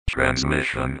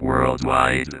Transmission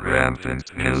worldwide, rampant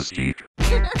mystique.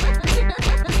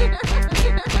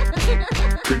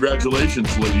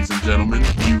 Congratulations, ladies and gentlemen.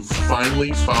 You've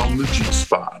finally found the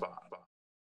G-Spot.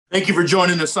 Thank you for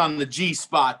joining us on the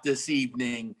G-Spot this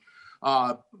evening.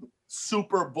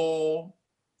 Super Bowl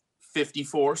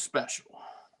 54 special.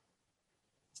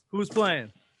 Who's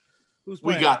playing?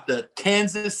 We got the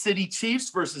Kansas City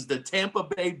Chiefs versus the Tampa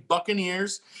Bay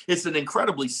Buccaneers. It's an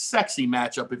incredibly sexy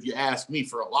matchup, if you ask me,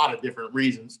 for a lot of different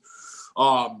reasons.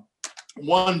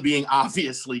 One being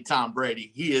obviously Tom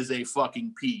Brady. He is a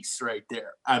fucking piece right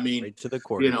there. I mean, right to the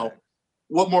quarterback.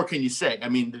 What more can you say? I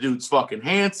mean, the dude's fucking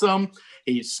handsome.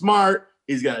 He's smart.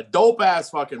 He's got a dope-ass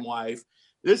fucking wife.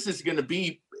 This is going to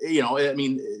be,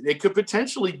 it could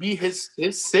potentially be his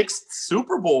sixth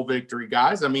Super Bowl victory,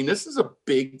 guys. I mean, this is a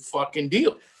big fucking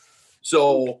deal.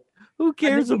 So who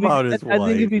cares about his wife? I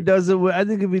think if he does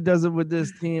it with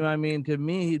this team, I mean, to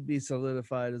me, he'd be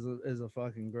solidified as a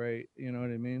fucking great. You know what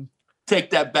I mean?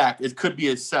 Take that back. It could be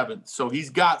his seventh. So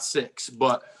he's got six,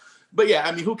 but yeah,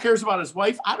 I mean, who cares about his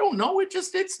wife? I don't know.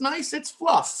 It's nice. It's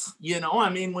fluff. I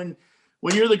mean, when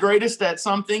you're the greatest at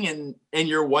something and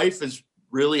your wife is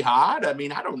really hot, I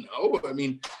mean, I don't know. I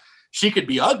mean, she could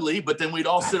be ugly, but then we'd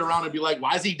all sit around and be like,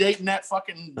 why is he dating that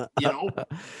fucking,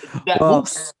 that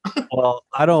moose? Well,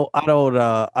 I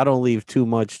don't leave too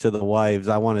much to the wives.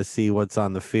 I want to see what's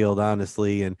on the field,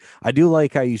 honestly. And I do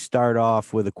like how you start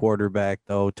off with a quarterback,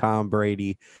 though. Tom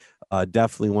Brady,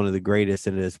 definitely one of the greatest.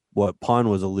 And it is what Pun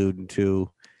was alluding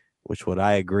to, which what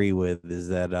I agree with is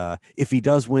that if he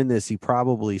does win this, he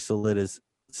probably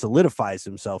solidifies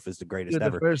himself as the greatest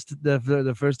ever.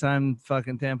 The first time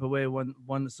fucking Tampa Bay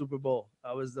won the Super Bowl.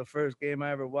 That was the first game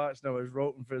I ever watched. And I was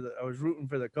rooting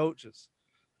for the coaches.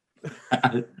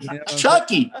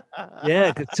 Chucky.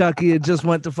 Yeah, because Chucky had just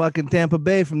went to fucking Tampa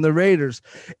Bay from the Raiders.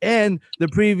 And the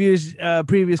previous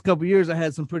couple years, I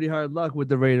had some pretty hard luck with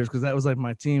the Raiders because that was like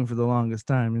my team for the longest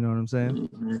time. You know what I'm saying?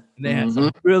 Mm-hmm. And they had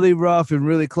some really rough and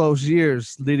really close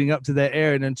years leading up to that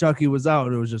era. And then Chucky was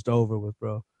out. It was just over with,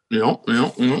 bro. Yeah.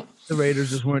 The Raiders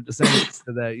just weren't the same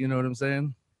to that. You know what I'm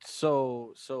saying?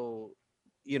 So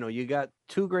you got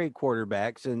two great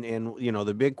quarterbacks, and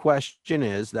the big question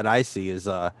is that I see is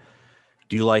do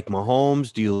you like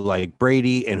Mahomes? Do you like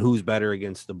Brady? And who's better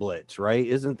against the blitz, right?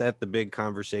 Isn't that the big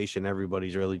conversation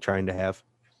everybody's really trying to have?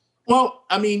 Well,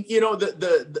 I mean,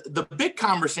 the big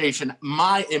conversation,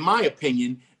 in my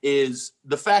opinion, is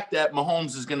the fact that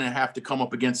Mahomes is going to have to come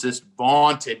up against this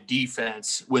vaunted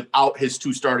defense without his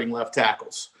two starting left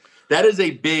tackles. That is a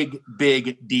big,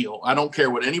 big deal. I don't care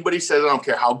what anybody says. I don't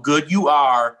care how good you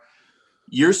are.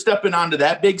 You're stepping onto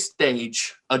that big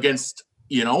stage against,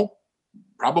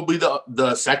 probably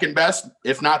the second best,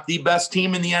 if not the best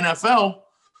team in the NFL.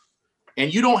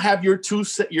 And you don't have your two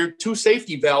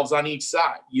safety valves on each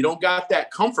side. You don't got that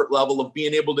comfort level of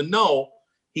being able to know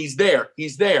he's there.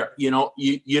 He's there. You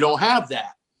don't have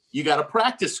that. You got a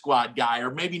practice squad guy,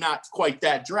 or maybe not quite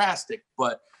that drastic,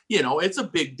 but it's a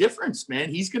big difference, man.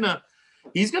 He's gonna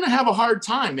have a hard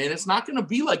time, man. It's not gonna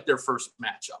be like their first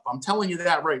matchup. I'm telling you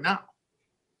that right now.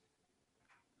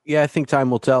 Yeah, I think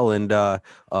time will tell, and a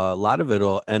lot of it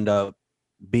will end up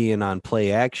being on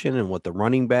play action and what the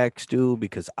running backs do,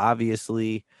 because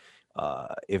obviously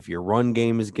if your run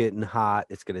game is getting hot,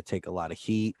 it's going to take a lot of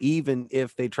heat. Even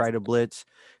if they try to blitz,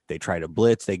 they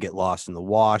get lost in the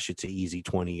wash. It's an easy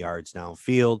 20 yards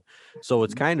downfield. So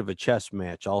it's kind of a chess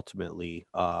match ultimately.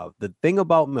 The thing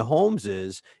about Mahomes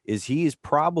is he is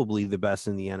probably the best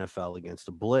in the NFL against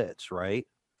the blitz, right?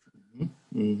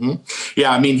 Mm-hmm. Yeah,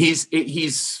 I mean, he's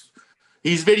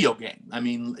video game. I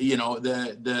mean,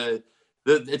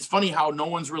 it's funny how no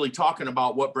one's really talking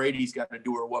about what Brady's got to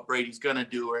do or what Brady's going to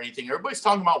do or anything. Everybody's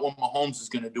talking about what Mahomes is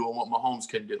going to do and what Mahomes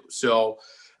can do. So,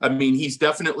 I mean, he's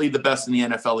definitely the best in the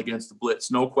NFL against the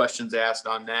blitz. No questions asked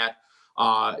on that.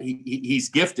 He's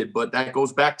gifted, but that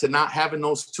goes back to not having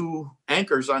those two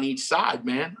anchors on each side,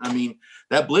 man. I mean,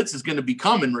 that blitz is going to be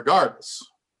coming regardless.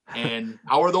 And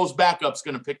how are those backups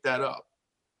going to pick that up?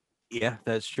 Yeah,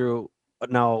 that's true.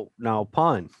 Now,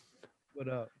 Pun. What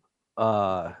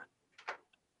up?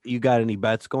 You got any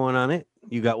bets going on it?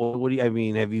 You got what do you? I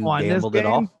mean, have you gambled at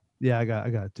all? Yeah, I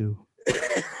got two.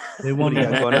 They won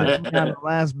the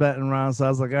last betting round, so I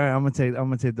was like, all right, I'm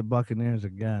gonna take the Buccaneers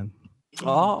again.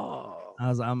 Oh,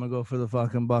 I'm gonna go for the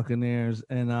fucking Buccaneers,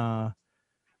 and I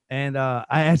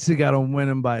actually got them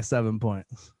winning by 7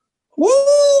 points.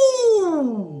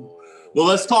 Woo! Well,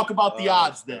 let's talk about the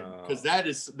odds then, because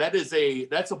that's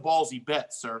a ballsy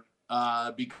bet, sir.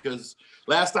 Because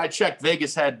last I checked,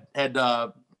 Vegas had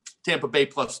Tampa Bay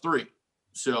 +3.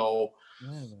 So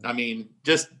I mean,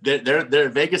 just they're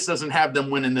Vegas doesn't have them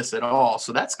winning this at all,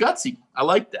 so that's gutsy. I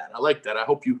like that. I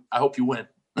hope you win.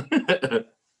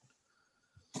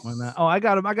 Why not? Oh, I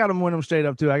got him win them straight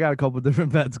up too. I got a couple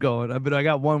different bets going. I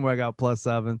got one where I got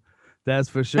 +7. That's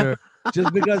for sure.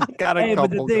 Just because Got a hey,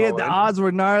 but the couple thing is, the going. odds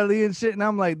were gnarly and shit. And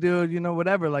I'm like, dude,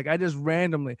 whatever. Like, I just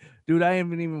randomly, dude, I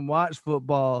haven't even watched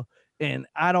football and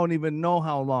I don't even know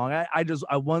how long.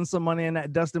 I won some money in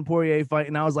that Dustin Poirier fight,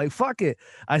 and I was like, fuck it.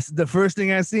 The first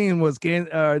thing I seen was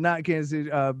not Kansas City,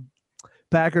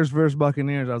 Packers versus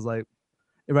Buccaneers. I was like,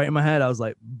 right in my head, I was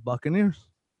like, Buccaneers.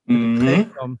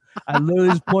 Mhm. I literally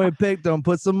just picked them,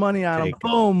 put some money on them,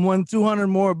 boom, won 200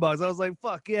 more bucks. I was like,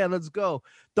 fuck yeah, let's go.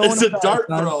 It's a dart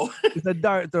throw. It's a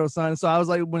dart throw, son. So I was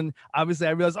like, when obviously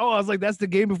I realized, I was like, that's the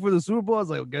game before the Super Bowl. I was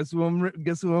like, well,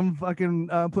 guess who I'm fucking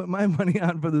putting my money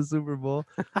on for the Super Bowl.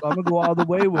 So I'm gonna go all the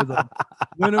way with them.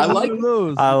 Win or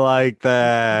lose. I like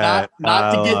that.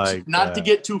 Not to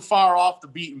get too far off the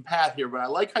beaten path here, but I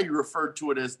like how you referred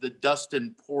to it as the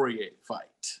Dustin Poirier fight.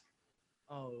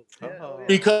 Oh,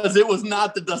 Because it was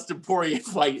not the Dustin Poirier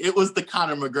fight. It was the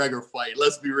Conor McGregor fight.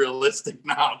 Let's be realistic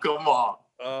now. Come on.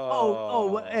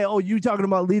 You talking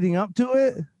about leading up to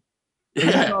it?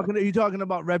 Yeah. Are you talking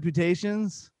about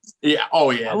reputations? Yeah.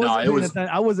 Oh, yeah.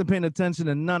 I wasn't paying attention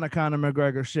to none of Conor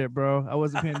McGregor shit, bro. I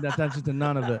wasn't paying attention to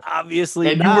none of it.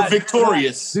 Obviously, and you were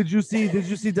victorious. Did you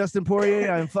see Dustin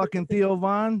Poirier and fucking Theo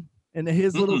Von? And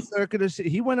his little circuit of shit,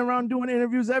 he went around doing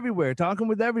interviews everywhere, talking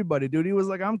with everybody, dude. He was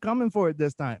like, I'm coming for it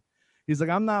this time. He's like,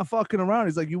 I'm not fucking around.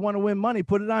 He's like, you want to win money,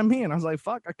 put it on me. And I was like,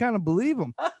 fuck, I kind of believe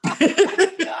him.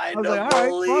 I was like, all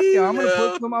right, fuck yeah,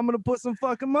 I'm gonna put some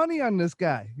fucking money on this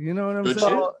guy. You know what I'm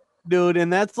saying? Dude,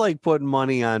 and that's like putting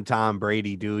money on Tom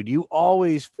Brady, dude. You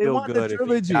always feel good. The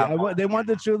trilogy. They want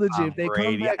the trilogy. If they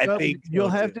come back up, you'll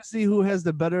have to see who has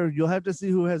the better. You'll have to see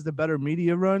who has the better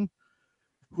media run.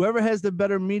 Whoever has the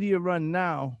better media run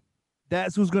now,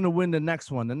 that's who's going to win the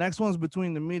next one. The next one's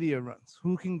between the media runs.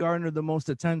 Who can garner the most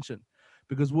attention?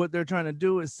 Because what they're trying to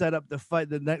do is set up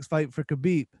the next fight for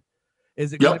Khabib.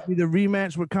 Is it going to be the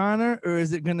rematch with Conor, or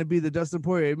is it going to be the Dustin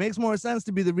Poirier? It makes more sense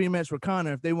to be the rematch with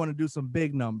Conor if they want to do some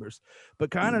big numbers.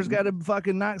 But Conor's got to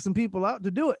fucking knock some people out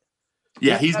to do it.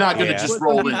 Yeah, he's not going to just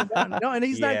roll in. No, and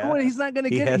he's not going. He's not going to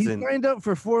get it. He's signed up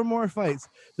for 4 more fights.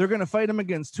 They're going to fight him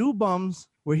against 2 bums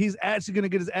where he's actually going to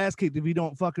get his ass kicked if he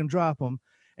don't fucking drop him.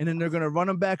 And then they're going to run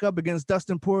him back up against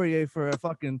Dustin Poirier for a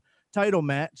fucking title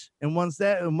match. And once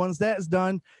that's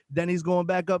done, then he's going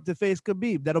back up to face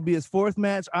Khabib. That'll be his 4th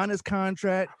match on his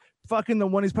contract. Fucking the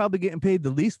one he's probably getting paid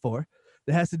the least for.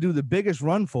 That has to do the biggest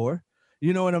run for.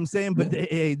 You know what I'm saying? But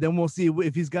hey, then we'll see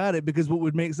if he's got it, because what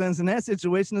would make sense in that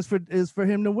situation is for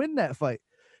him to win that fight.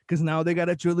 Because now they got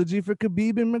a trilogy for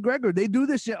Khabib and McGregor. They do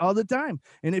this shit all the time.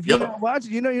 And if you're not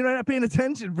watching, you're not paying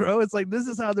attention, bro. It's like, this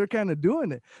is how they're kind of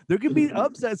doing it. There could be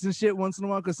upsets and shit once in a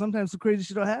while, because sometimes the crazy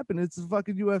shit will happen. It's a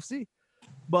fucking UFC.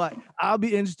 But I'll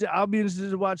be interested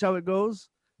to watch how it goes.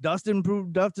 Dustin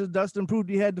proved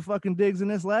he had the fucking digs in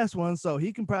this last one, so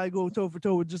he can probably go toe for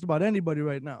toe with just about anybody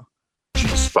right now.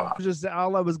 Just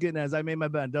all I was getting at is I made my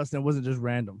bet on Dustin. It wasn't just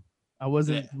random. I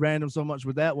wasn't random so much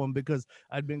with that one, because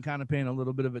I'd been kind of paying a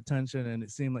little bit of attention, and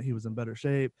it seemed like he was in better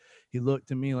shape. He looked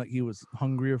to me like he was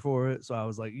hungrier for it. So I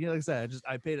was like, like I said,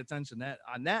 I paid attention.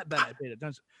 On that bet, I paid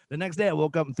attention. The next day I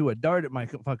woke up and threw a dart at my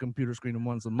fucking computer screen and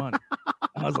won some money.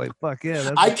 I was like, fuck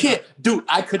yeah. I can't, dude.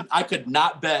 I could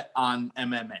not bet on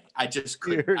MMA. I just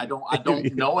couldn't. I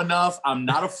don't know enough. I'm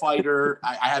not a fighter.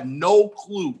 I have no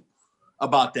clue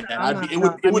about that.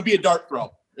 It would be a dart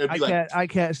throw. I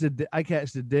catch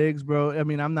the digs, bro. I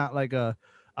mean, I'm not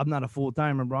a full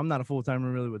timer, bro. I'm not a full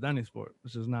timer really with any sport.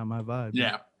 It's just not my vibe.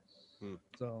 Yeah.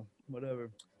 So whatever.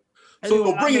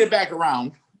 So bringing it back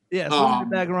around. Yeah, swinging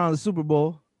it back around the Super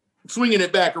Bowl. Swinging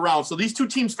it back around. So these 2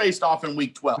 teams faced off in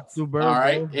Week 12. All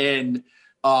right, and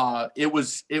it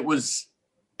was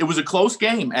a close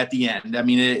game at the end. I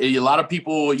mean, a lot of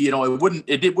people,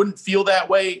 it wouldn't feel that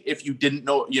way if you didn't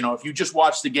know. If you just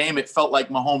watched the game, it felt like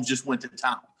Mahomes just went to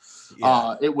town.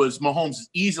 Yeah. It was Mahomes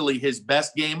easily his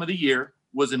best game of the year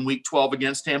was in Week 12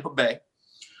 against Tampa Bay.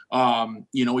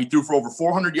 He threw for over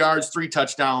 400 yards, 3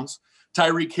 touchdowns.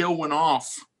 Tyreek Hill went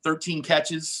off 13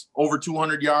 catches, over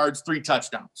 200 yards, 3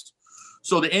 touchdowns.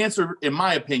 So the answer, in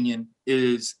my opinion,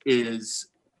 is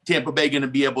Tampa Bay going to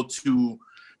be able to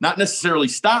not necessarily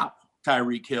stop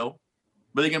Tyreek Hill,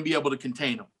 but they're going to be able to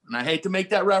contain him. And I hate to make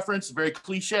that reference, very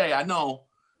cliche, I know,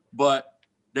 but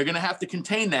they're going to have to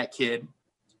contain that kid,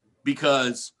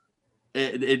 because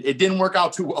it didn't work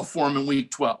out too well for him in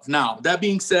Week 12. Now, that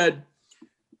being said,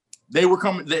 they were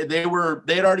coming. They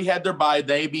had already had their bye.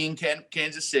 They being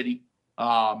Kansas City.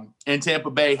 And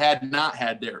Tampa Bay had not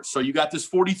had theirs. So you got this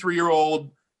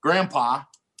 43-year-old grandpa,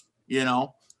 you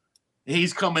know,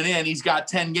 he's coming in, he's got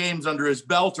 10 games under his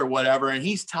belt or whatever, and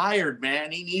he's tired,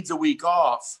 man. He needs a week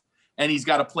off, and he's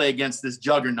got to play against this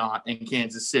juggernaut in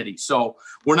Kansas City. So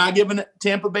we're not giving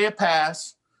Tampa Bay a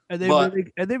pass. Are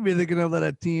they really going to let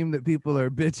a team that people are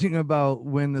bitching about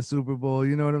win the Super Bowl?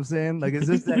 You know what I'm saying? Like, is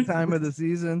this that time of the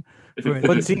season for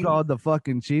it's called the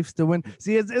fucking Chiefs to win?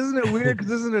 See, isn't it weird? Because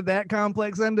isn't it that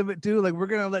complex end of it too? Like, we're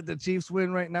going to let the Chiefs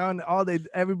win right now, and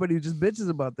everybody just bitches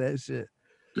about that shit.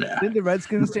 Yeah. Did the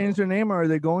Redskins change their name, or are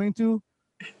they going to?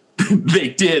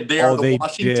 They did. They are the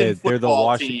Washington football They're the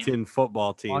Washington team.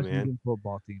 Football team, Washington man.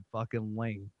 Football team. Fucking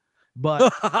lame.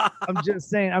 But I'm just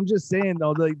saying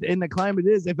though, in the climate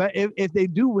is if they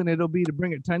do win, it'll be to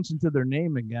bring attention to their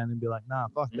name again and be like, nah,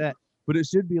 fuck that. But it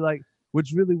should be like,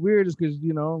 what's really weird is because,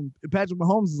 you know, Patrick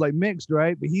Mahomes is like mixed,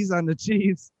 right? But he's on the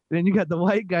Chiefs. And then you got the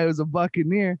white guy who's a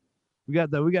Buccaneer. We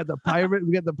got the Pirates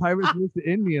with the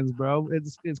Indians, bro.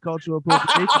 It's cultural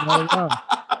appropriation all around.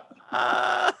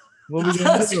 What we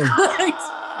gonna do?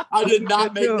 I did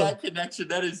not make that connection.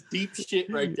 That is deep shit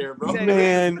right there, bro.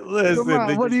 Man, listen.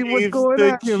 What's going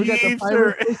on here? We got the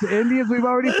Pirates, the Indians. We've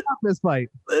already stopped this fight.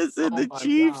 Listen, the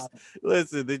Chiefs. God.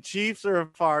 Listen, the Chiefs are a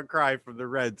far cry from the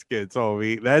Redskins,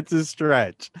 homie. That's a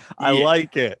stretch. Yeah. I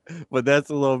like it, but that's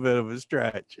a little bit of a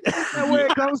stretch. Is that where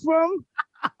it comes from?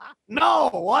 No,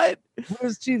 what?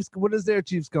 Where does their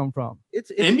Chiefs come from?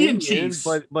 It's Indian Chiefs,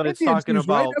 but it's talking Chiefs,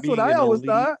 about right? That's what I always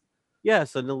thought.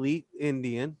 Yes, an elite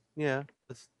Indian. Yeah.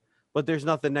 But there's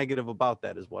nothing negative about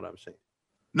that, is what I'm saying.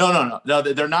 No,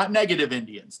 they're not negative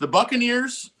Indians. The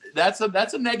Buccaneers, that's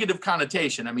a negative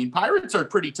connotation. I mean, Pirates are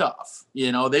pretty tough.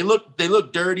 You know, they look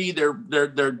dirty. They're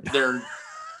missing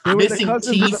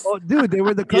teeth. Dude, they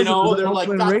were the cousins. You know, of the they're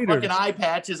Oakland like got Raiders. fucking eye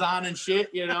patches on and shit.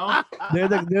 You know, they're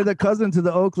the cousin to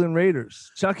the Oakland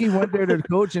Raiders. Chucky went there to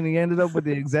coach, and he ended up with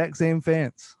the exact same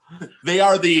fans. They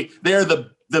are the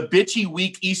bitchy,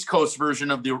 weak East Coast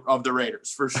version of the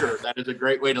Raiders, for sure. That is a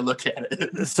great way to look at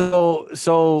it.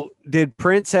 So did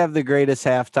Prince have the greatest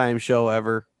halftime show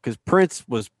ever? Because Prince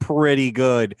was pretty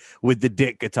good with the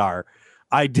dick guitar.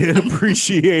 I did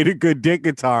appreciate a good dick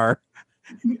guitar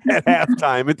at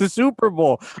halftime at the Super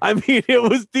Bowl. I mean, it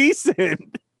was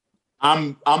decent.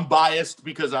 I'm biased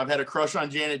because I've had a crush on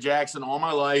Janet Jackson all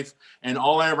my life, and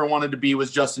all I ever wanted to be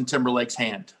was Justin Timberlake's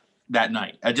hand. That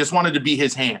night, I just wanted to be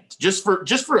his hand, just for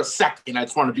a second. I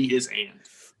just wanted to be his hand.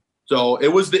 So it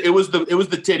was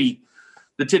the titty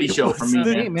show for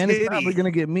me. Man, it's probably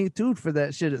gonna get me too for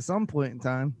that shit at some point in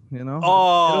time. You know,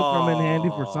 it'll come in handy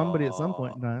for somebody at some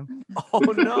point in time. Oh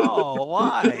no,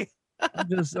 why?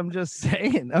 I'm just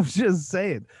saying.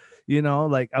 You know,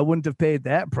 like I wouldn't have paid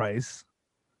that price.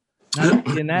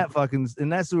 In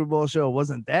that Super Bowl show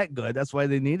wasn't that good. That's why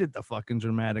they needed the fucking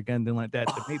dramatic ending like that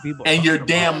to make people. And you're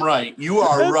damn right. You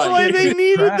are That's right. That's why they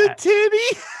needed the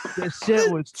titty. This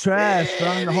shit was trash,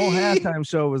 son. The whole halftime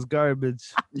show was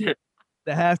garbage. Yeah.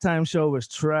 The halftime show was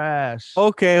trash.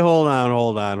 Okay, hold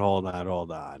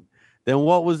on. Then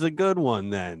what was the good one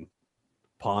then?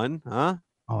 Pun, huh?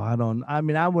 Oh, I've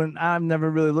never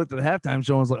really looked at the halftime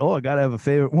show and was like, oh, I gotta have a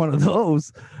favorite one of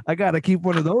those. I gotta keep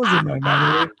one of those in my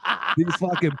memory. These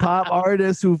fucking pop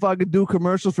artists who fucking do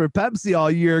commercials for Pepsi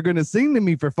all year are gonna sing to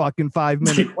me for fucking 5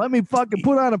 minutes. Let me fucking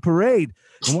put on a parade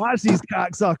and watch these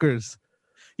cocksuckers.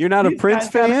 You're not a Prince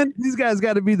fan? These guys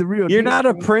gotta be the real. You're not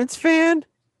a Prince fan?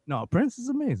 No, Prince is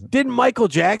amazing. Didn't Michael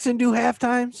Jackson do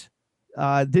halftimes?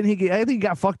 Didn't he? I think he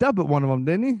got fucked up at one of them,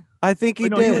 didn't he? I think he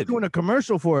did. He was doing a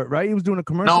commercial for it, right? He was doing a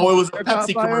commercial. No, it was a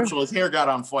Pepsi commercial. His hair got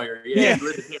on fire. Yeah.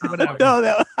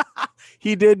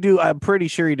 He did do. I'm pretty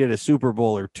sure he did a Super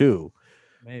Bowl or two.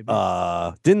 Maybe.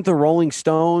 Didn't the Rolling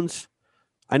Stones?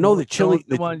 I know the Chili.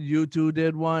 The one U2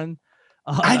 did one.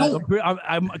 I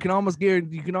can almost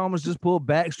guarantee you can almost just pull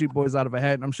Backstreet Boys out of a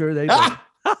hat, and I'm sure they did. Is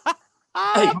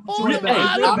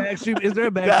there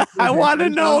a Backstreet? I want to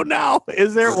know now.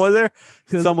 Was there?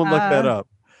 Someone look that up.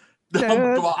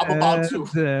 I'm about to.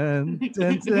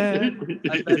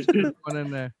 One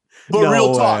in there. But no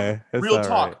real talk.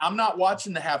 Right. I'm not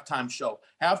watching the halftime show.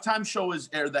 Halftime show is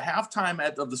the halftime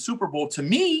of the Super Bowl. To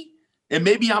me, and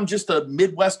maybe I'm just a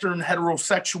Midwestern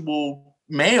heterosexual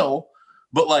male,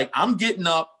 but like I'm getting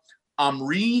up, I'm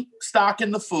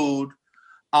restocking the food,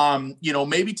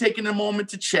 maybe taking a moment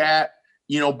to chat.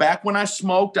 Back when I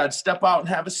smoked, I'd step out and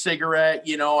have a cigarette.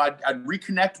 I'd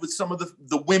reconnect with some of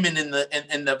the women in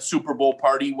the Super Bowl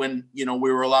party when, we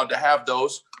were allowed to have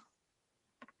those.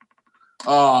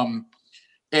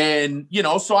 And, you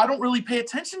know, so I don't really pay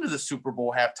attention to the Super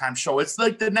Bowl halftime show. It's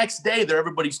like the next day that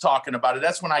everybody's talking about it.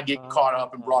 That's when I get caught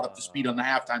up and brought up to speed on the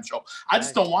halftime show. I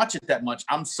just don't watch it that much.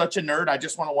 I'm such a nerd. I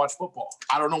just want to watch football.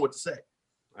 I don't know what to say.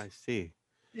 I see.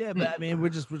 Yeah, but I mean, we're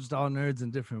just all nerds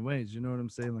in different ways. You know what I'm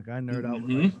saying? Like I nerd out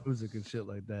with like, music and shit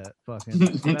like that. Fucking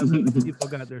people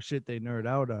got their shit they nerd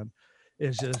out on.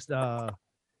 It's just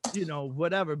you know,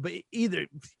 whatever. But either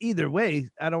way,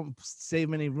 I don't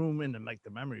save any room in the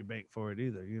memory bank for it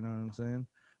either. You know what I'm saying?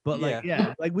 But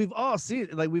like we've all seen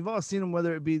it. Like we've all seen them,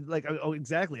 whether it be like, oh,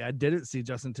 exactly. I didn't see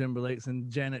Justin Timberlake's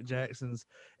and Janet Jackson's,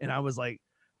 and I was like,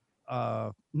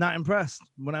 not impressed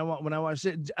when I watched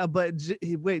it. But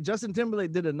wait, Justin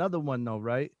Timberlake did another one though,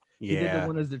 right? Yeah. He did the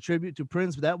one as the tribute to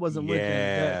Prince, but that wasn't with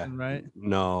Janet Jackson, right?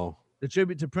 No. The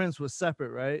tribute to Prince was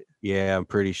separate, right? Yeah, I'm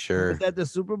pretty sure. Was that the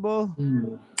Super Bowl?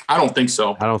 I don't think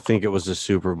so. I don't think it was the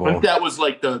Super Bowl. I think that was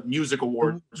like the music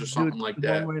awards or something like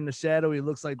that. One in the shadow, he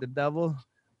looks like the devil.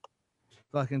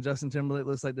 Fucking Justin Timberlake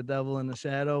looks like the devil in the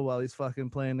shadow while he's fucking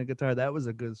playing the guitar. That was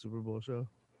a good Super Bowl show.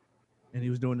 And he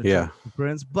was doing the tribute to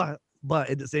Prince, but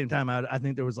at the same time, I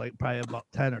think there was like probably about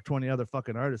 10 or 20 other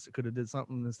fucking artists that could have did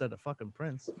something instead of fucking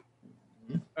Prince.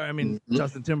 I mean,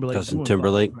 Justin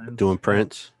Timberlake doing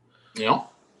Prince. Yeah.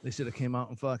 They should have came out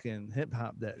and fucking hip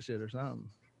hop that shit or something.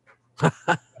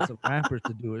 Some rappers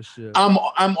to do his shit. I'm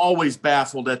always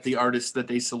baffled at the artists that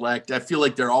they select. I feel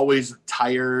like they're always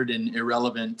tired and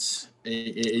irrelevant.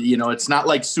 You know, it's not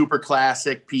like super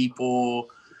classic people.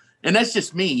 And that's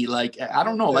just me. Like, I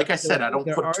don't know. Like I said, I don't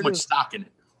put too much stock in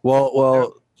it.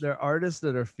 Well, they're artists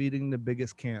that are feeding the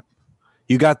biggest camp.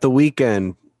 You got the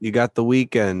Weeknd. You got the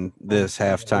Weeknd this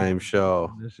halftime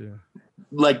show. This year.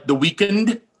 Like the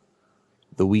Weeknd.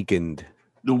 The Weeknd.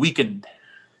 The Weeknd.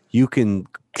 You can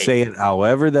say it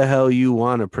however the hell you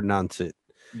want to pronounce it.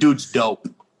 Dude's dope.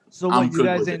 So what, you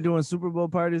guys ain't doing Super Bowl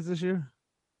parties this year?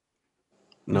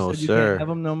 No, you sir. Can't have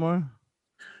them no more?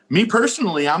 Me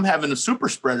personally, I'm having a super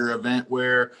spreader event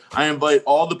where I invite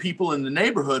all the people in the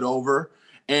neighborhood over,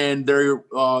 and they're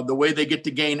the way they get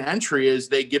to gain entry is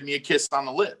they give me a kiss on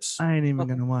the lips. I ain't even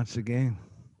gonna watch the game.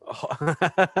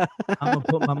 I'm gonna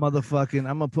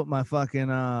put my fucking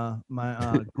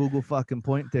my Google fucking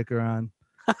point ticker on.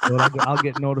 So I'll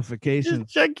get notifications.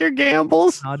 Just check your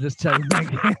gambles. I'll just check my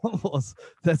gambles.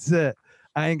 That's it.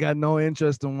 I ain't got no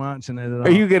interest in watching it at all.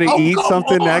 Are you gonna eat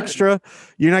something extra?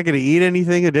 You're not gonna eat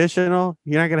anything additional?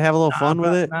 You're not gonna have a little fun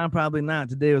with it? Nah, probably not.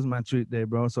 Today was my treat day,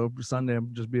 bro. So Sunday will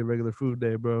just be a regular food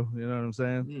day, bro. You know what I'm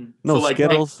saying? No, so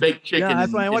Skittles, baked chicken. Yeah,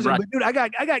 that's why I watch it. But dude, I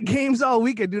got games all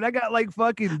weekend, dude. I got like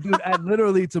fucking dude. I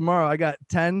literally tomorrow I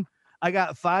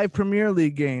got 5 Premier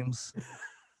League games,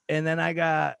 and then I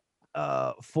got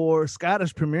 4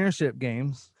 Scottish Premiership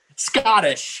games.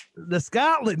 The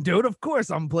Scotland, dude. Of course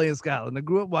I'm playing Scotland. I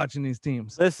grew up watching these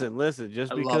teams. Listen.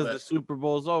 Just because the Super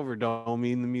Bowl's over don't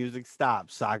mean the music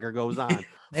stops. Soccer goes on.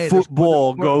 Hey,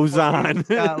 football goes on.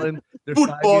 Scotland.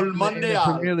 Football Monday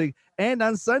Premier League. And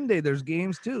on Sunday there's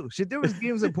games too. Shit, there was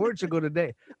games in Portugal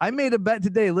today. I made a bet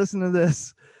today. Listen to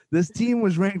this. This team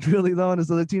was ranked really low and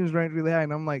this other team was ranked really high.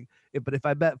 And I'm like, but if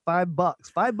I bet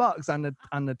 $5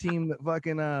 on the team that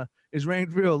fucking is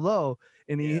ranked real low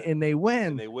and they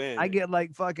win, I get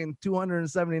like fucking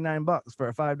 $279 for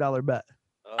a $5 bet.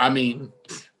 I mean,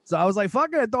 so I was like,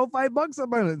 fuck it, I throw $5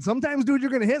 up on it. Sometimes, dude,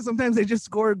 you're gonna hit. Sometimes they just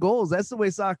score goals. That's the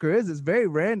way soccer is. It's very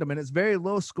random and it's very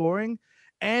low scoring,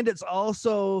 and it's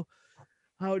also,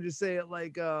 how would you say it?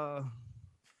 Like,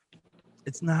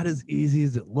 it's not as easy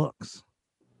as it looks.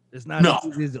 It's not as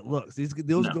easy as it looks.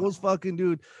 Those fucking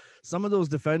dude. Some of those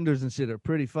defenders and shit are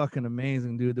pretty fucking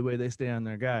amazing, dude, the way they stay on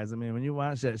their guys. I mean, when you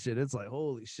watch that shit, it's like,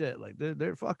 holy shit. Like,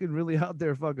 they're fucking really out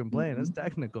there fucking playing. It's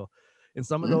technical. And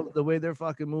some of the way they're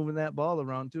fucking moving that ball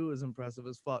around, too, is impressive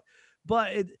as fuck.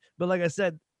 But like I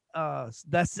said,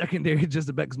 that secondary just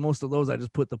a bet, because most of those I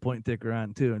just put the point ticker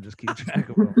on, too, and just keep track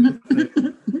of them.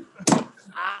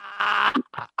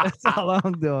 That's all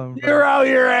I'm doing, bro. You're out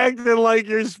here acting like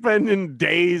you're spending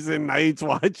days and nights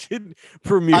watching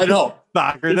Premier I know.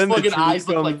 Soccer. His then fucking eyes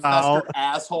look like out. fester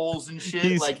assholes and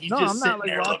shit.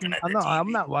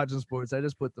 I'm not watching sports. I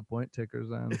just put the point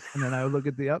tickers on, and then I would look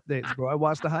at the updates, bro. I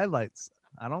watch the highlights.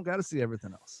 I don't got to see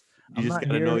everything else. You just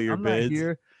gotta know your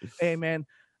bids. Hey, man,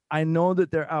 I know that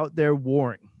they're out there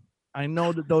warring. I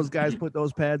know that those guys put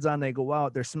those pads on. They go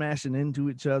out. They're smashing into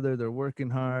each other. They're working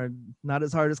hard. Not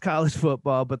as hard as college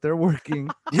football, but they're working.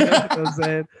 You know what I'm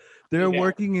saying? They're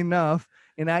working enough.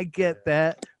 And I get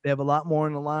that. They have a lot more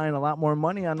on the line, a lot more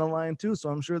money on the line, too. So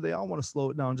I'm sure they all want to slow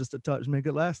it down just a touch, make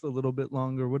it last a little bit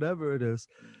longer, whatever it is.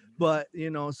 But, you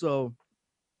know, so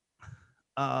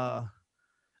I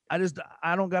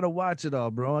I don't gotta watch it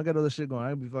all, bro. I got other shit going.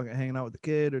 I could be fucking hanging out with the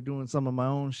kid or doing some of my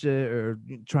own shit or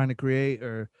trying to create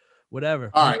or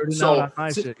whatever. All right, so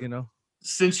my shit, you know.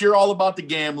 Since you're all about the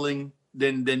gambling,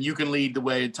 then you can lead the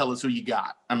way and tell us who you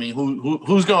got. I mean,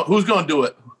 who's gonna do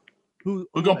it? Who's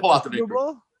gonna pull out the victory?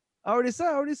 I already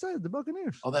said the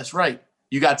Buccaneers. Oh, that's right.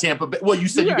 You got Tampa Bay. Well, you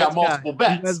said you got multiple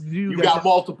bets. You got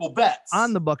multiple bets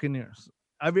on the Buccaneers.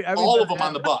 All of them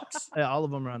on the Bucks. Yeah, all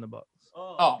of them are on the Bucks.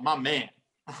 Oh, my man.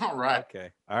 All right. Okay.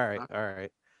 All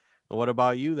right. Well, what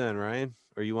about you then, Ryan?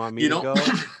 Or you want me to go?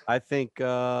 I think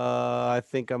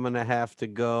I'm gonna have to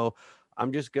go.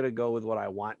 I'm just gonna go with what I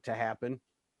want to happen,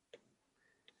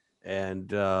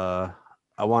 and I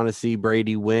want to see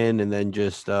Brady win, and then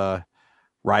just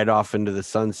ride off into the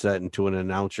sunset into an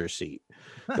announcer seat.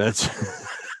 That's.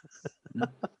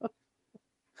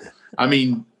 I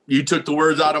mean, you took the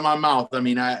words out of my mouth. I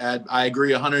mean, I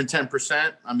agree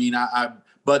 110%. I mean,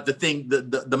 but the thing,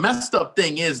 the messed up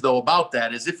thing is though about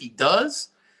that is if he does,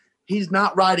 he's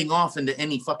not riding off into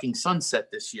any fucking sunset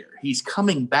this year. He's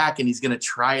coming back and he's going to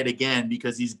try it again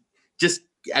because he's just,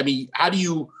 I mean,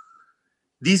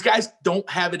 these guys don't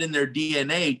have it in their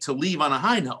DNA to leave on a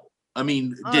high note. I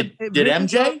mean, did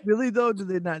MJ really though?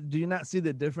 Do you not see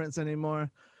the difference anymore?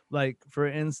 Like, for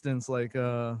instance, like,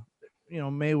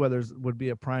 Mayweather's would be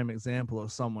a prime example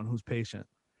of someone who's patient.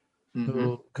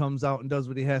 Who comes out and does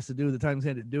what he has to do the times he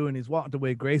had to do, and he's walked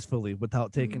away gracefully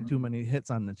without taking too many hits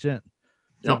on the chin.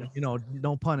 So,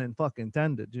 no pun and fucking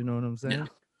intended. You know what I'm saying? Yeah.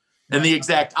 And the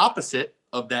exact opposite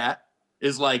of that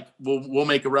is like we'll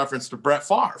make a reference to Brett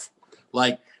Favre.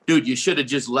 Like, dude, you should have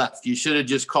just left. You should have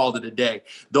just called it a day.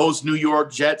 Those New York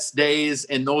Jets days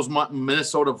and those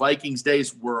Minnesota Vikings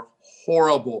days were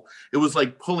horrible. It was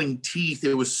like pulling teeth.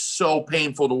 It was so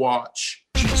painful to watch.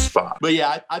 But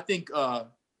yeah, I think.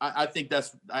 I think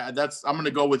that's I'm going to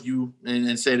go with you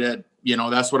and say that,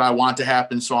 that's what I want to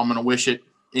happen. So I'm going to wish it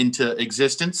into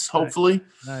existence, hopefully.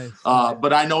 Nice.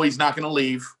 But I know he's not going to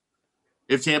leave.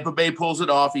 If Tampa Bay pulls it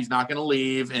off, he's not going to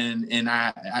leave. And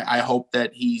I hope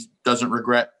that he doesn't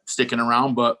regret sticking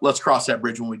around, but let's cross that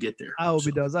bridge when we get there. I hope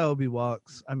he does. I hope he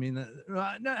walks. I mean,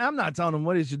 I'm not telling him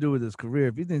what he should do with his career.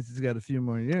 If he thinks he's got a few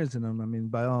more years in him, I mean,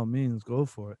 by all means, go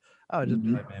for it. I would just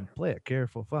be like, man, play a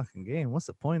careful fucking game. What's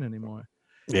the point anymore?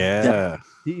 Yeah.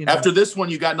 After this one,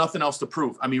 you got nothing else to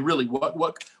prove. I mean, really,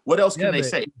 what else can they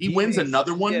say? He wins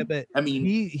another one. Yeah, but I mean,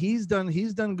 he's done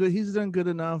good. He's done good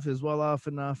enough. Is well off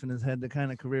enough, and has had the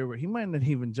kind of career where he might not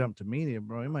even jump to media,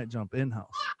 bro. He might jump in house.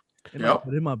 Might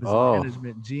put him up as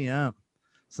management GM.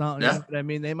 So I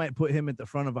mean, they might put him at the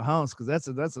front of a house because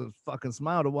that's a fucking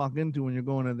smile to walk into when you're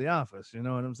going to the office. You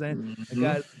know what I'm saying?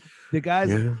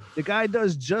 The guy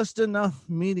does just enough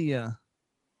media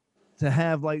to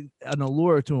have like an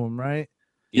allure to him, right?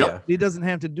 Yeah. He doesn't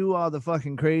have to do all the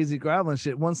fucking crazy groveling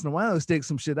shit. Once in a while, he'll stick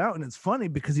some shit out, and it's funny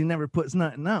because he never puts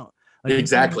nothing out. Like,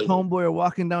 exactly. Homeboy are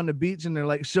walking down the beach and they're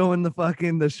like showing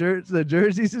the shirts, the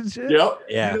jerseys and shit. Yep.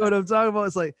 Yeah. You know what I'm talking about?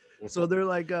 It's like, so they're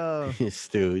like,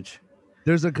 stooge.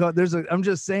 I'm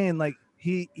just saying, like,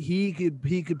 he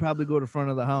could probably go to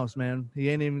front of the house, man. He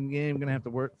ain't even gonna have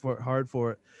to work hard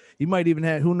for it. He might even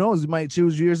have, who knows? He might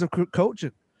choose years of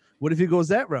coaching. What if he goes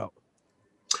that route?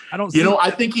 I don't.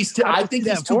 I think he's too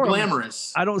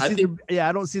glamorous. I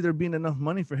don't see there being enough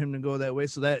money for him to go that way.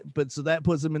 So that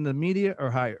puts him in the media or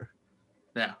higher.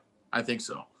 Yeah, I think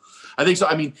so. I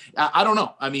mean, I don't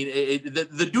know. I mean,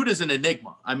 the dude is an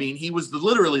enigma. I mean, he was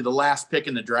literally the last pick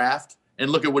in the draft,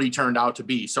 and look at what he turned out to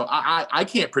be. So I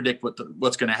can't predict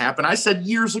what's going to happen. I said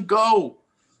years ago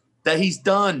that he's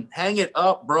done. Hang it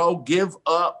up, bro. Give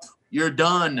up. You're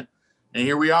done. And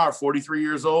here we are, 43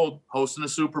 years old, hosting a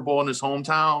Super Bowl in his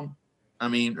hometown. I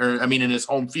mean, in his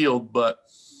home field. But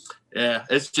yeah,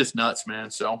 it's just nuts, man.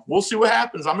 So we'll see what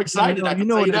happens. I'm excited. I can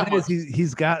tell you that much.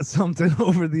 He's got something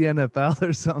over the NFL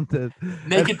or something.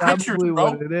 Naked pictures,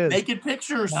 bro. What it is. Naked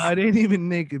pictures. No, it ain't even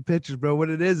naked pictures, bro. What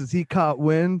it is he caught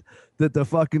wind that the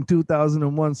fucking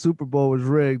 2001 Super Bowl was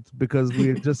rigged because we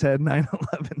had just had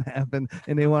 9/11 happen,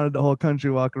 and they wanted the whole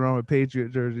country walking around with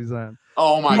Patriot jerseys on.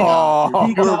 Oh my God!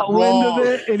 He caught wind of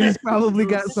it, and he's probably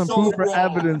got some proof or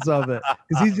evidence of it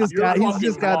because he's just got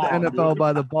the NFL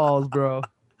by the balls, bro.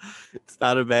 It's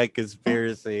not a bad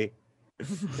conspiracy.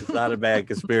 It's not a bad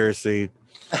conspiracy.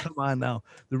 Come on now,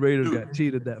 the Raiders got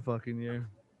cheated that fucking year.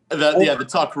 The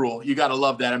Tuck rule. You got to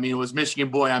love that. I mean, it was Michigan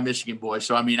boy on Michigan boy.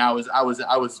 So I mean, I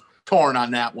was torn on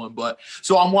that one. But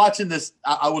so I'm watching this.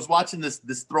 I was watching this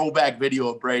throwback video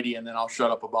of Brady, and then I'll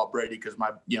shut up about Brady because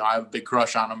I have a big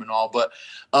crush on him and all. But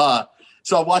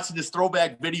so I'm watching this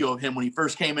throwback video of him when he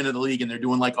first came into the league, and they're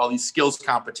doing like all these skills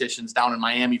competitions down in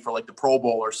Miami for like the Pro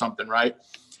Bowl or something, right?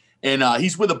 and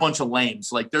he's with a bunch of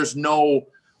lames. Like there's no,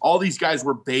 all these guys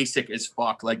were basic as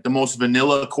fuck, like the most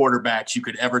vanilla quarterbacks you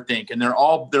could ever think, and they're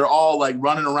all like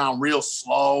running around real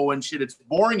slow and shit. It's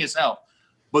boring as hell.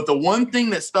 But the one thing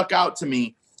that stuck out to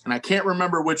me, and I can't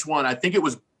remember which one, I think it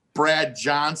was Brad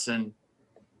Johnson,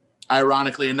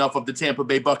 ironically enough, of the Tampa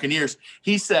Bay Buccaneers.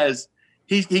 He says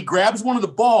he grabs one of the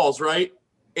balls, right?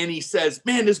 And he says,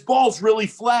 "Man, this ball's really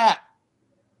flat."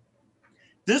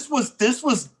 This was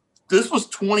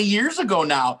 20 years ago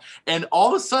now. And all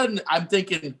of a sudden I'm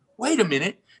thinking, wait a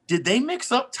minute, did they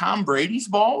mix up Tom Brady's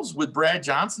balls with Brad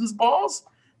Johnson's balls?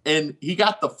 And he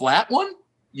got the flat one?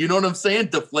 You know what I'm saying?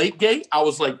 Deflategate. I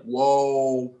was like,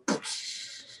 whoa.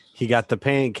 He got the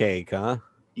pancake, huh?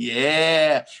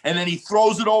 Yeah. And then he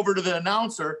throws it over to the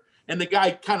announcer, and the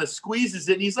guy kind of squeezes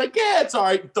it, and he's like, yeah, it's all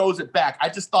right, and throws it back. I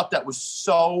just thought that was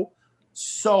so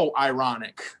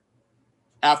ironic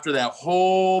after that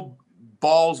whole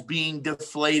balls being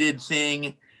deflated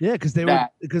thing. Yeah, because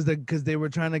they were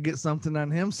trying to get something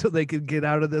on him so they could get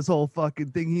out of this whole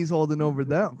fucking thing he's holding over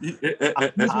them. He's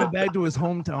went back to his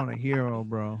hometown, a hero,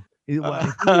 bro. If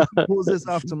he pulls this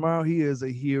off tomorrow, he is a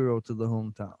hero to the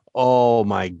hometown. Oh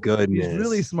my goodness. He's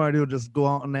really smart. He'll just go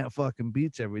out on that fucking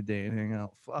beach every day and hang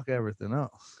out. Fuck everything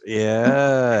else.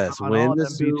 Yes. Win the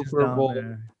Super Bowl.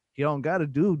 He don't got to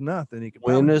do nothing. He can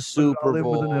win a Super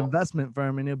Bowl with an investment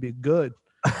firm and he'll be good.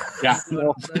 Yeah.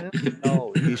 You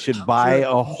know he should buy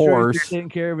a horse. He's taking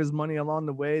care of his money along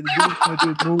the way. The dude's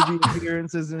gonna do movie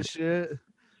appearances and shit.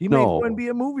 He may go and be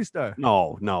a movie star.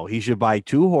 No. He should buy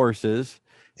 2 horses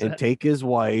and take his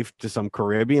wife to some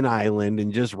Caribbean island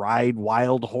and just ride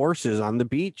wild horses on the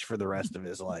beach for the rest of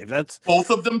his life. That's both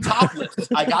of them topless.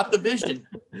 I got the vision.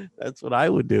 That's what I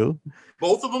would do.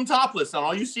 Both of them topless, and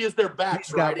all you see is their backs.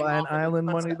 He's got buying island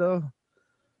money though.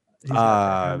 He's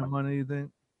got money, you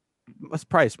think? It's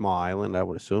probably a small island, I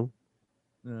would assume.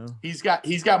 Yeah. He's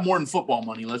got more than football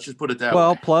money. Let's just put it that way.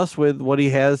 Well, plus with what he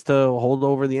has to hold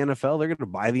over the NFL, they're going to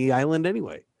buy the island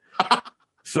anyway.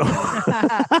 So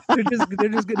they're just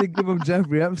going to give him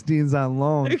Jeffrey Epstein's on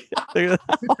loan.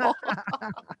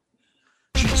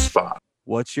 G-spot.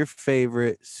 What's your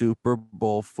favorite Super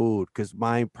Bowl food? Because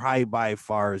mine probably by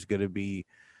far is going to be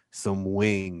some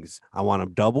wings. I want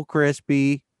them double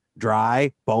crispy,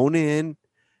 dry, bone in,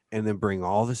 and then bring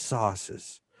all the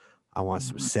sauces. I want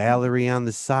some celery on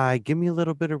the side. Give me a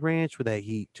little bit of ranch with that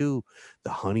heat too. The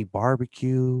honey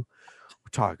barbecue.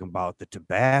 We're talking about the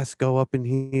Tabasco up in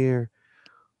here.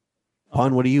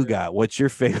 Pun, what do you got? What's your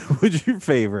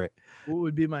favorite? What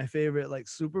would be my favorite, like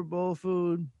Super Bowl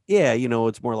food? Yeah,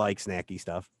 it's more like snacky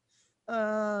stuff.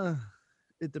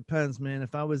 It depends, man.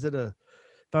 If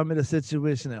I'm in a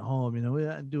situation at home, we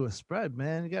gotta do a spread,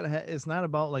 man. You gotta it's not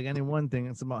about like any one thing.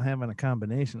 It's about having a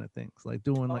combination of things, like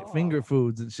doing like finger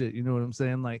foods and shit. You know what I'm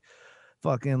saying? Like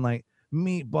fucking like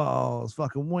meatballs,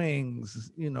 fucking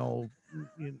wings,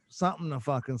 something to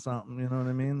fucking something. You know what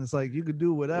I mean? It's like you could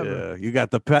do whatever. Yeah, you got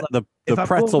the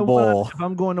pretzel bowl. If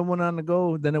I'm going to one on the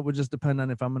go, then it would just depend on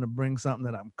if I'm gonna bring something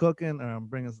that I'm cooking or I'm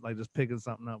bringing like just picking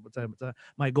something up. What type of time?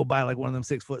 Might go buy like one of them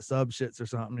 6-foot sub shits or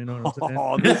something. You know what I'm saying?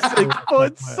 Oh, the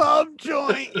 6-foot sub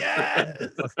joint, yeah.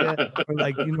 Or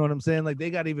like, you know what I'm saying? Like they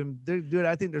got dude.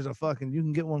 I think there's you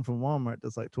can get one from Walmart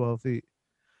that's like 12 feet.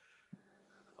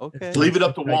 Okay. Leave it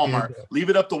up to Walmart. Leave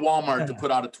it up to Walmart to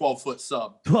put out a 12-foot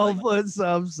sub. 12-foot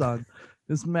sub, son.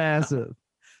 It's massive.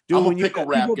 Dude, I'm a pickle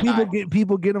wrap guy.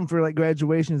 People get them for like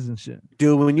graduations and shit.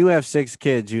 Dude, when you have 6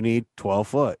 kids, you need 12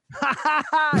 foot.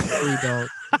 No, we don't.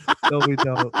 No, we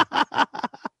don't.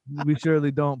 We surely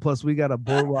don't. Plus, we got a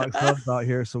Boardwalk subs out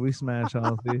here, so we smash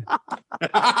healthy.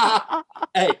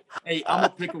 Hey, I'm a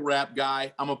pickle wrap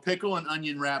guy. I'm a pickle and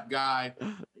onion wrap guy.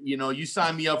 You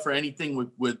sign me up for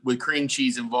anything with cream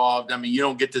cheese involved. I mean, you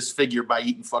don't get this figure by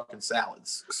eating fucking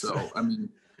salads. So, I mean,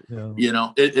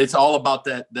 yeah. It's all about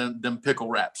them pickle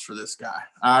wraps for this guy.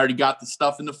 I already got the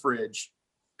stuff in the fridge.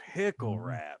 Pickle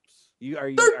wraps.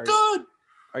 They're good.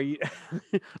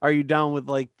 Are you down with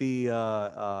like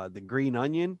the green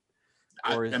onion?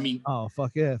 I mean, oh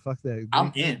fuck yeah, fuck that.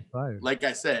 I'm in. Like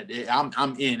I said,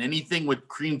 I'm in. Anything with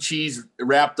cream cheese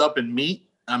wrapped up in meat.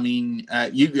 I mean, I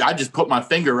just put my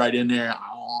finger right in there.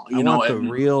 I want the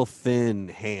real thin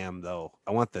ham though.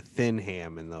 I want the thin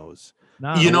ham in those.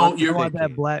 Nah, you want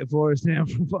that Black Forest ham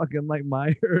from fucking like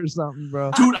Meyer or something,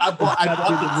 bro. Dude, I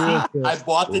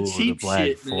bought the cheap Black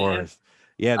shit, Forest. Man.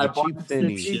 Yeah, the cheap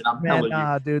thinny. Shit, I'm telling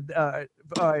you. Dude. All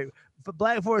right. But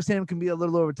Black Forest ham can be a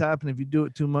little over top, and if you do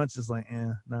it too much, it's like,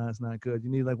 it's not good.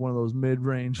 You need like one of those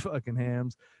mid-range fucking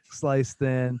hams, sliced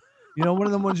thin, You know, one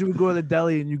of them ones you would go to the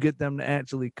deli and you get them to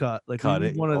actually cut. Like Cut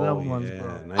it. one of them Oh, ones, yeah.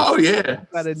 bro. Nice. Oh yeah.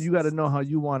 You gotta know how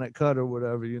you want it cut or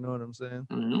whatever. You know what I'm saying?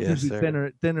 Mhm. Yes,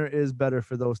 sir. Thinner is better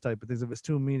for those type of things. If it's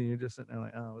too meaty, you're just sitting there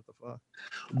like, oh, what the fuck?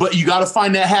 But you got to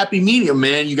find that happy medium,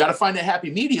 man. You got to find that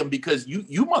happy medium because you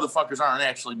motherfuckers aren't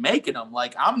actually making them.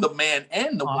 Like I'm the man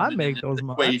and the woman I make in those this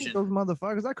I make equation. those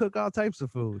motherfuckers. I cook all types of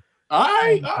food. All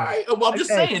right. Well, I'm just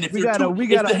saying, if we you're got a- too, we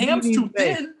got if the a ham's meanie too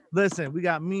bake. thin, Listen, we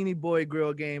got Meanie Boy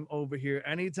Grill game over here.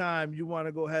 Anytime you want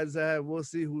to go head to head, we'll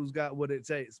see who's got what it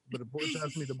takes. But the boy,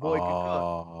 trust me, the boy can cook.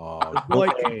 Oh, The boy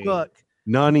can okay. cook.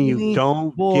 None of you Meanie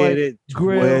don't Boy get it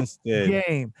Grill twisted.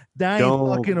 game. That ain't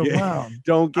Don't fucking get- around.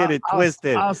 Don't get it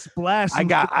twisted. I'll splash. I some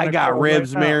got shit on the grill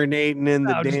ribs right now. marinating in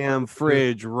the No, just- damn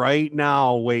fridge right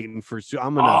now, waiting for.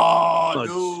 I'm gonna oh,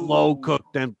 slow cook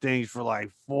them things for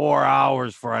like 4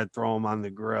 hours before I throw them on the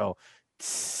grill.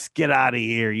 Get out of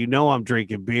here! You know I'm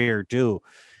drinking beer too.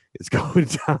 It's going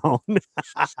down,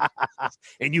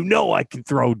 and you know I can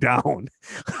throw down.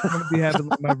 I'm gonna be having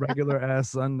like my regular ass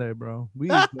Sunday, bro. We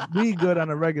good on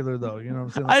a regular though. You know what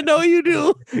I'm saying? I know you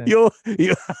do. You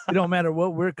It don't matter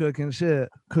what we're cooking,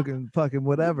 cooking fucking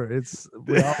whatever.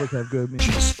 We always have good meat.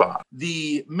 Spot.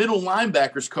 The middle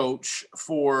linebackers coach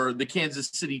for the Kansas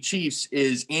City Chiefs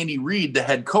is Andy Reid, the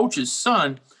head coach's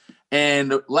son.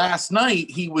 And last night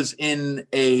he was in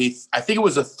I think it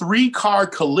was a 3-car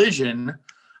collision.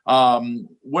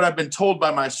 What I've been told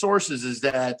by my sources is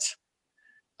that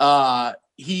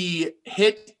he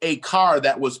hit a car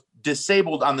that was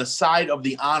disabled on the side of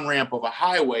the on-ramp of a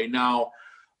highway. Now,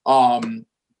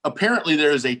 apparently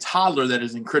there is a toddler that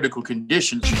is in critical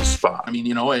condition. Spot. I mean,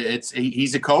 you know,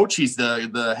 he's a coach. He's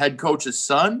the head coach's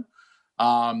son.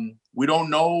 We don't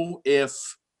know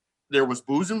if there was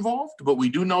booze involved, but we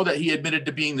do know that he admitted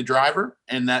to being the driver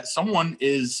and that someone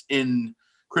is in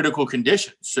critical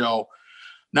condition. So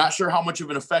not sure how much of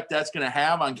an effect that's going to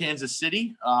have on Kansas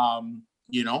City.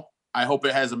 You know, I hope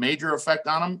it has a major effect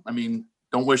on them. I mean,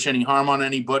 don't wish any harm on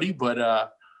anybody,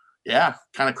 but yeah,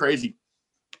 kind of crazy.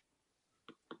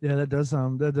 Yeah, that does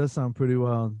sound pretty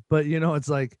wild. But you know, it's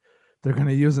like they're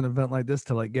gonna use an event like this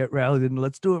to like get rallied and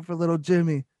let's do it for little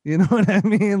Jimmy. You know what I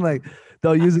mean? Like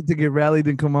they'll use it to get rallied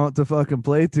and come out to fucking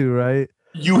play to, right?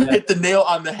 You hit the nail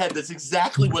on the head. That's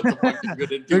exactly what the fuck they're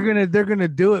gonna do. They're gonna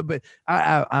do it, but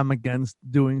I'm against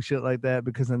doing shit like that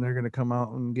because then they're gonna come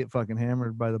out and get fucking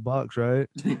hammered by the Bucks, right?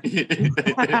 No,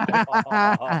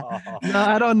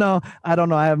 I don't know.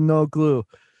 I have no clue.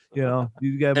 You know,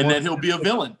 you got and then he'll be a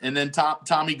villain, and then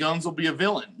Tommy Guns will be a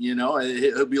villain. You know,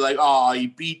 he'll be like, "Oh, he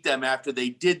beat them after they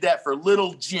did that for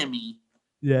little Jimmy."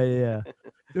 Yeah.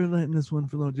 They're letting this one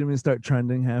for little Jimmy start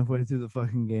trending halfway through the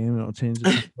fucking game. It'll change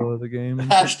the flow of the game.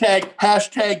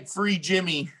 Hashtag free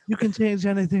Jimmy. You can change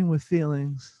anything with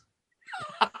feelings.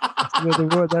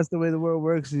 That's the way the world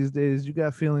works these days. You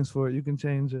got feelings for it, you can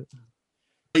change it.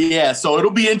 Yeah, so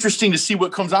it'll be interesting to see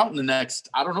what comes out in the next.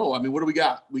 I don't know. I mean, what do we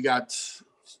got? We got,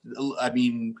 I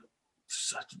mean,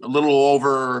 a little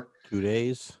over 2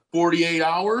 days. 48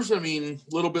 hours. I mean,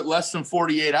 a little bit less than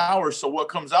 48 hours. So what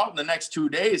comes out in the next 2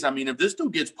 days? I mean, if this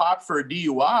dude gets popped for a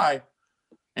DUI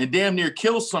and damn near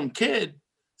kills some kid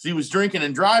because he was drinking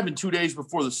and driving 2 days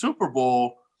before the Super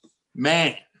Bowl,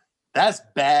 man, that's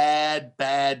bad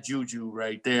juju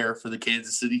right there for the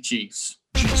Kansas City Chiefs.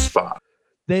 Spot.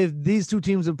 These two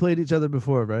teams have played each other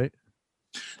before, right?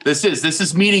 This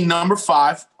is meeting number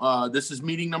 5. This is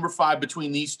meeting number 5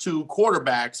 between these two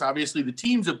quarterbacks. Obviously, the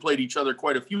teams have played each other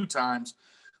quite a few times,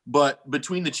 but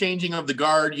between the changing of the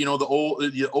guard, you know, the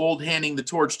old handing the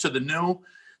torch to the new,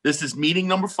 this is meeting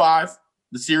number 5.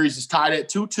 The series is tied at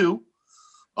 2-2.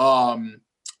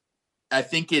 I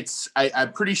think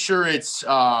I'm pretty sure it's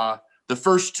the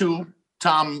first two.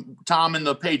 Tom and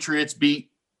the Patriots beat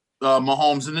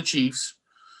Mahomes and the Chiefs,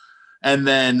 and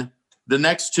then the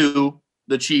next two,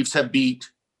 the Chiefs have beat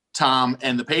Tom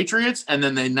and the Patriots, and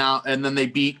then they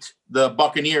beat the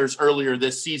Buccaneers earlier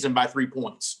this season by 3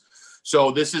 points.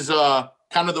 So this is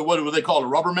kind of what do they call it, a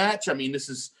rubber match? I mean,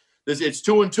 it's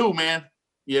 2-2, man.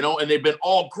 You know, and they've been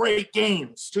all great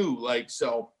games too. Like,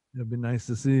 so It'd be nice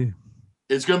to see.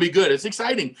 it's going to be good. It's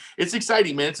exciting. It's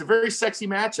exciting, man. It's a very sexy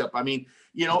matchup. I mean,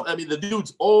 the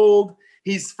dude's old.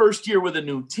 He's first year with a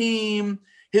new team.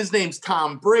 His name's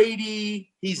Tom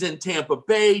Brady. He's in Tampa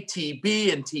Bay,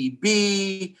 TB and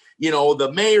TB. You know,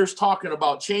 the mayor's talking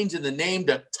about changing the name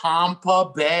to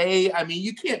Tampa Bay. I mean,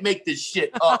 you can't make this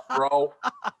shit up, bro.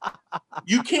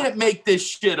 You can't make this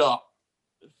shit up.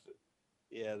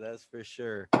 Yeah, that's for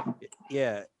sure.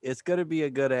 Yeah, it's going to be a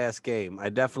good-ass game. I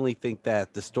definitely think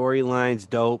that. The storyline's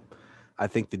dope. I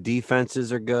think the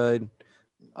defenses are good.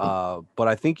 But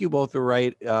I think you both are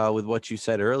right with what you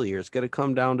said earlier. It's going to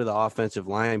come down to the offensive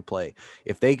line play.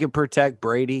 If they can protect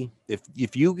Brady,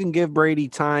 if you can give Brady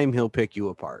time, he'll pick you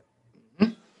apart.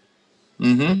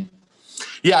 Mm-hmm.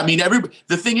 Yeah, I mean,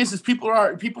 the thing is people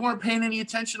aren't paying any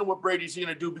attention to what Brady's going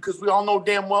to do because we all know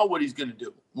damn well what he's going to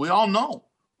do. We all know.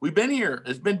 We've been here.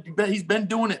 He's been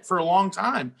doing it for a long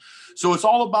time. So it's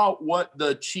all about what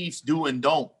the Chiefs do and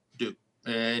don't do.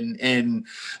 And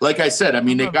like I said, I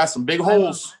mean, they got some big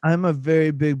holes. I'm a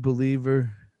very big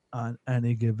believer on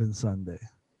any given Sunday.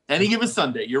 Any given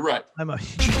Sunday, you're right. I'm a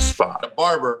spot. A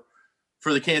barber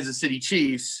for the Kansas City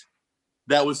Chiefs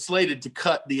that was slated to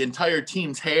cut the entire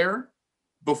team's hair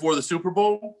before the Super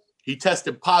Bowl. He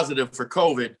tested positive for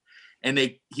COVID, and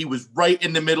he was right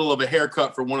in the middle of a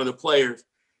haircut for one of the players.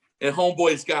 And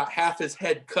homeboy's got half his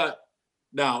head cut.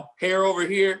 Now, hair over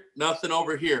here, nothing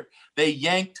over here. They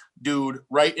yanked dude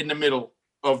right in the middle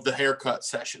of the haircut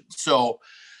session. So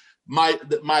my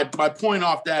point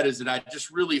off that is that I just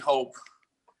really hope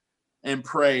and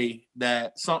pray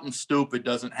that something stupid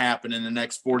doesn't happen in the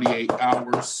next 48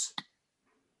 hours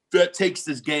that takes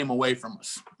this game away from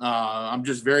us. I'm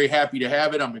just very happy to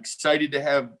have it. I'm excited to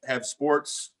have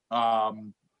sports. I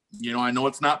know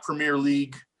it's not Premier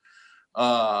League,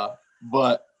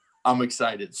 but I'm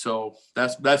excited. So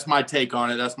that's my take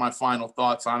on it. That's my final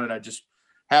thoughts on it. I just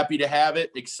happy to have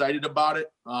it, excited about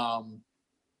it.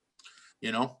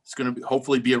 It's going to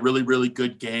hopefully be a really, really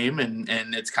good game, and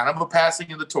it's kind of a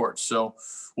passing of the torch. So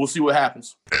we'll see what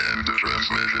happens. End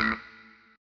transmission.